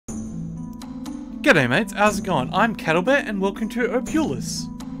G'day mates, how's it going? I'm Caddlebear and welcome to Obulis.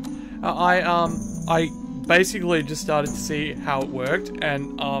 I basically just started to see how it worked,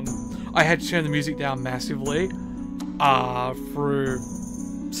 and I had to turn the music down massively through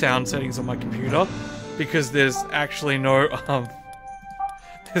sound settings on my computer because there's actually no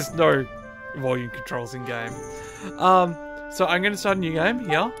there's no volume controls in game. So I'm gonna start a new game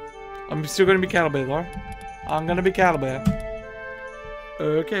here. I'm still gonna be Caddlebear though. I'm gonna be Caddlebear.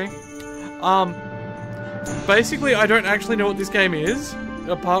 Okay. Basically, I don't actually know what this game is,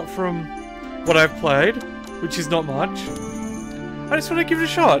 apart from what I've played, which is not much. I just want to give it a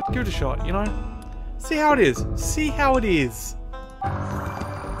shot. Give it a shot, you know? See how it is. See how it is.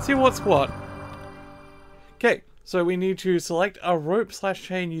 See what's what. Okay, so we need to select a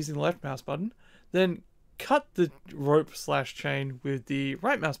rope/chain using the left mouse button, then cut the rope/chain with the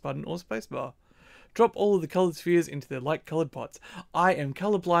right mouse button or spacebar. Drop all of the coloured spheres into their light coloured pots. I am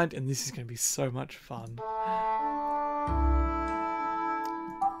colourblind and this is going to be so much fun.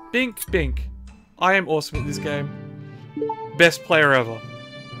 Bink, bink. I am awesome at this game. Best player ever.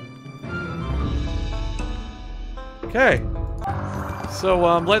 Okay. So,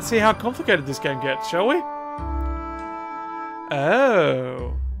 let's see how complicated this game gets, shall we?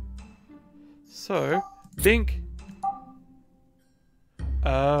 Oh. So, bink.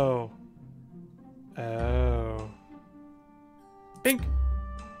 Oh. Oh. Bink.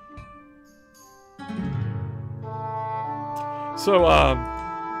 So,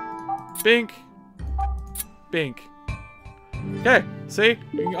 bink. Bink. Okay, see?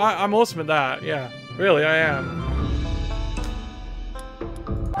 I'm awesome at that, yeah. Really, I am.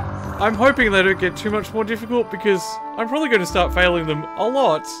 I'm hoping they don't get too much more difficult because I'm probably going to start failing them a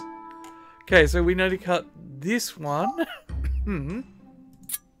lot. Okay, so we need to cut this one.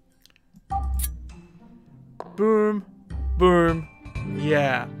 Boom, boom,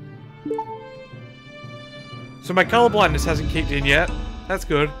 yeah. So my color blindness hasn't kicked in yet. That's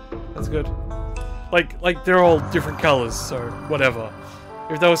good. That's good. Like they're all different colors, so whatever.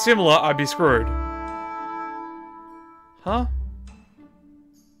 If they were similar, I'd be screwed. Huh?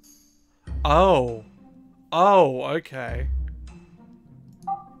 Oh. Oh, okay.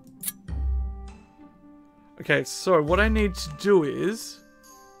 Okay, so what I need to do is...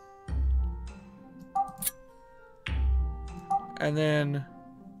 And then...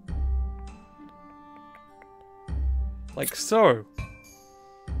 Like so.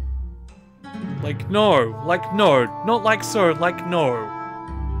 Like no. Like no. Not like so, like no.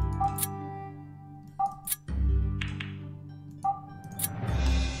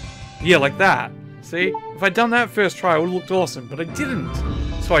 Yeah, like that. See? If I'd done that first try, it would have looked awesome, but I didn't.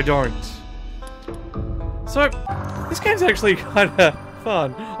 So I don't. So, this game's actually kind of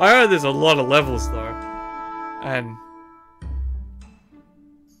fun. I know there's a lot of levels though. And...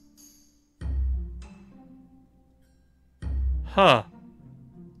 Huh.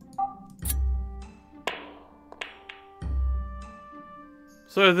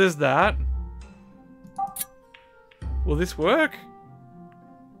 So there's that. Will this work?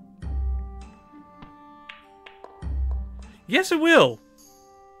 Yes, it will.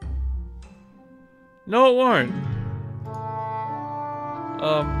 No, it won't.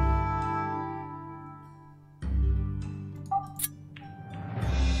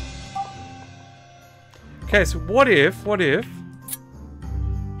 Okay, so what if...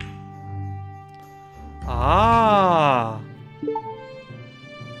 Ah.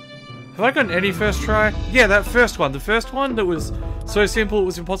 Have I gotten any first try? Yeah, that first one. The first one that was so simple it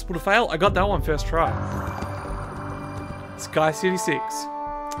was impossible to fail. I got that one first try. Sky City 6.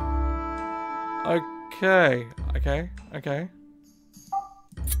 Okay. Okay. Okay.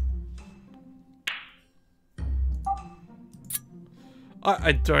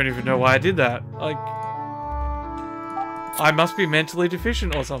 I don't even know why I did that. Like... I must be mentally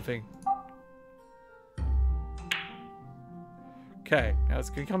deficient or something. Okay, now it's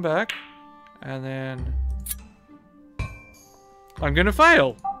gonna come back, and then I'm gonna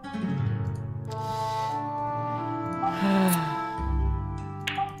fail.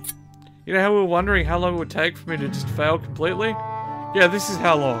 You know how we were wondering how long it would take for me to just fail completely? Yeah, this is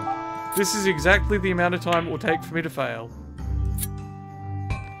how long. This is exactly the amount of time it will take for me to fail.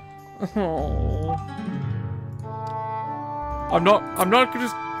 Oh. I'm not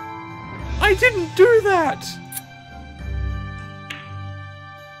gonna... I didn't do that!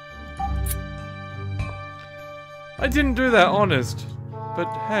 I didn't do that, honest. But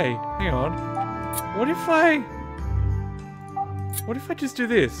hey, hang on. What if I just do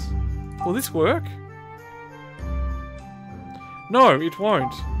this? Will this work? No, it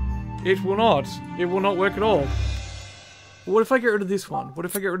won't. It will not. It will not work at all. What if I get rid of this one? What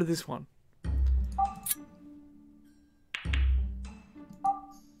if I get rid of this one?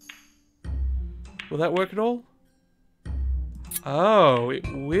 Will that work at all? Oh, it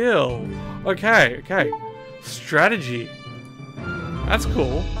will. Okay, okay. Strategy. That's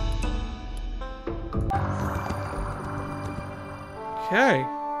cool. Okay.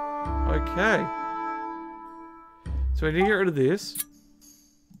 Okay. So I need to get rid of this.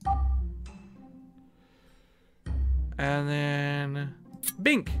 And then...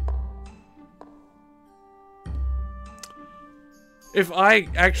 Bink! If I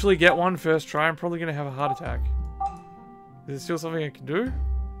actually get one first try, I'm probably going to have a heart attack. Is there still something I can do?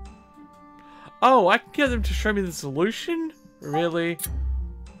 Oh, I can get them to show me the solution? Really?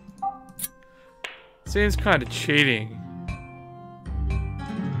 Seems kind of cheating.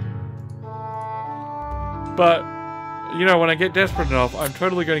 But, you know, when I get desperate enough, I'm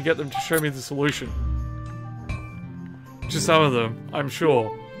totally going to get them to show me the solution. To some of them, I'm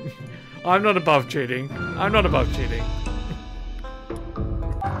sure. I'm not above cheating. I'm not above cheating.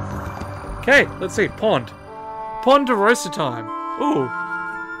 Okay, let's see. Pond. Ponderosa time. Ooh.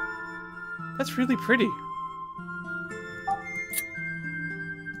 That's really pretty.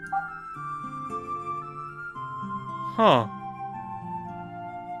 Huh.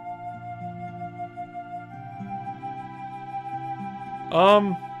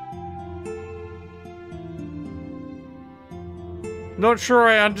 Not sure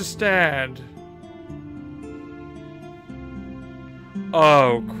I understand.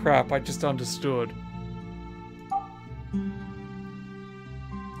 Oh, crap. I just understood.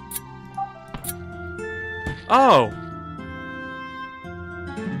 Oh!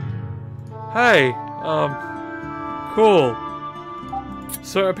 Hey, cool.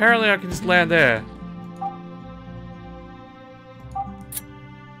 So apparently I can just land there.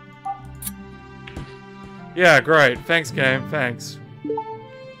 Yeah, great. Thanks, game. Thanks.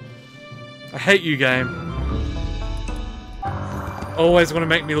 I hate you, game. Always want to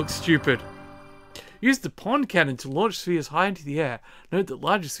make me look stupid. Use the pond cannon to launch spheres high into the air. Note that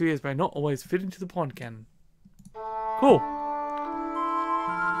larger spheres may not always fit into the pond cannon. Cool.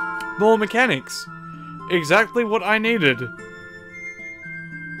 More mechanics. Exactly what I needed.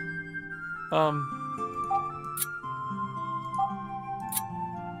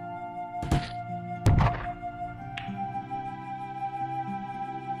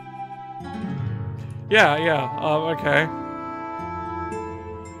 Yeah, okay.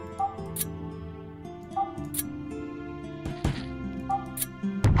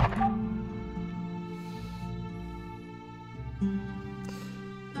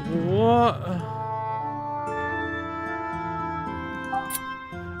 What?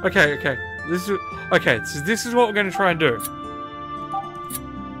 Okay. This is what we're going to try and do.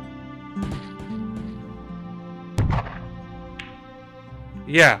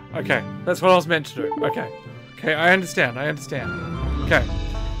 Yeah, okay. That's what I was meant to do. Okay, I understand. Okay.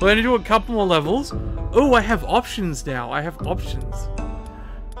 We're going to do a couple more levels. Oh, I have options now. I have options.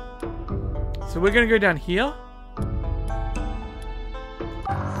 So we're going to go down here.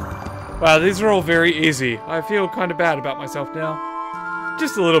 Wow, these are all very easy. I feel kind of bad about myself now.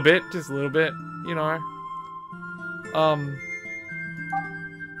 Just a little bit, you know.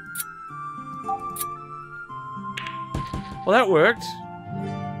 Well, that worked.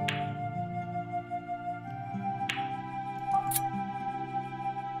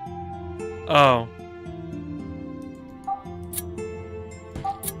 Oh.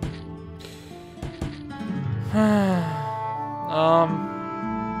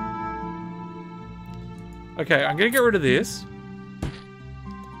 Okay, I'm gonna get rid of this.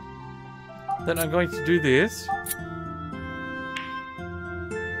 Then I'm going to do this.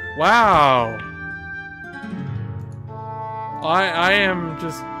 Wow. I am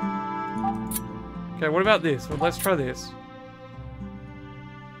just... Okay, what about this? Well, let's try this.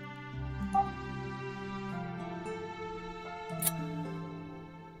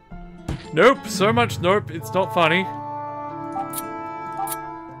 Nope, so much nope, it's not funny.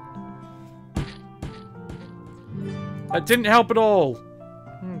 That didn't help at all.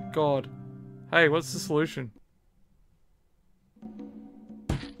 Oh, God. Hey, what's the solution?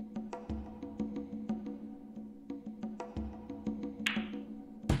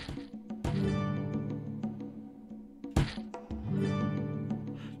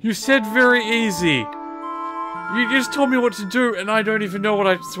 You said very easy. You just told me what to do, and I don't even know what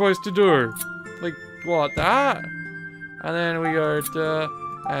I'm supposed to do. Like, what, that? And then we go duh,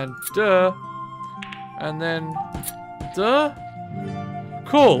 and duh, and then duh.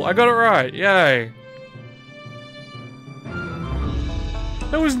 Cool, I got it right, yay.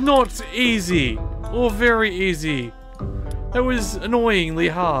 That was not easy, or very easy. That was annoyingly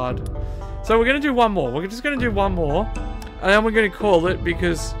hard. So we're gonna do one more. We're just gonna do one more, and then we're gonna call it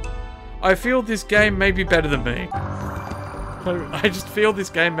because I feel this game may be better than me. I just feel this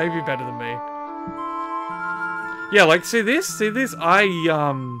game may be better than me. Yeah, like, see this? See this? I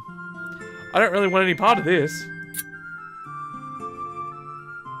don't really want any part of this.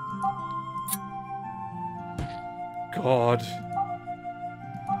 God.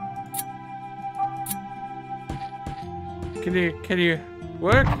 Can you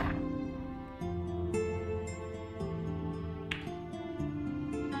work?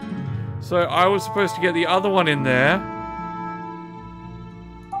 So I was supposed to get the other one in there.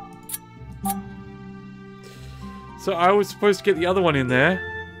 So I was supposed to get the other one in there.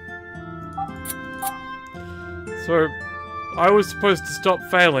 So I was supposed to stop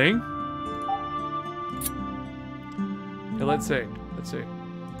failing. Okay, let's see. Let's see.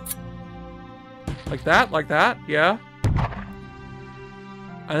 Like that, yeah.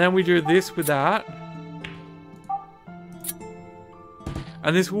 And then we do this with that.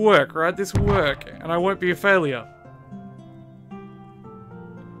 And this will work, right? This will work. And I won't be a failure.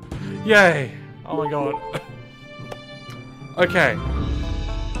 Yay. Oh my god. Okay.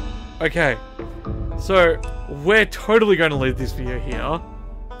 Okay. So, we're totally going to leave this video here.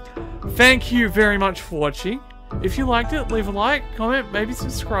 Thank you very much for watching. If you liked it, leave a like, comment, maybe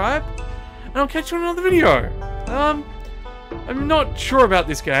subscribe. And I'll catch you in another video. I'm not sure about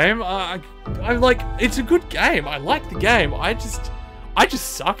this game. I'm like, it's a good game. I like the game. I just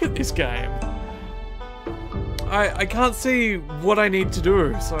suck at this game. I can't see what I need to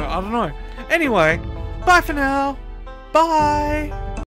do, so I don't know. Anyway, bye for now. Bye.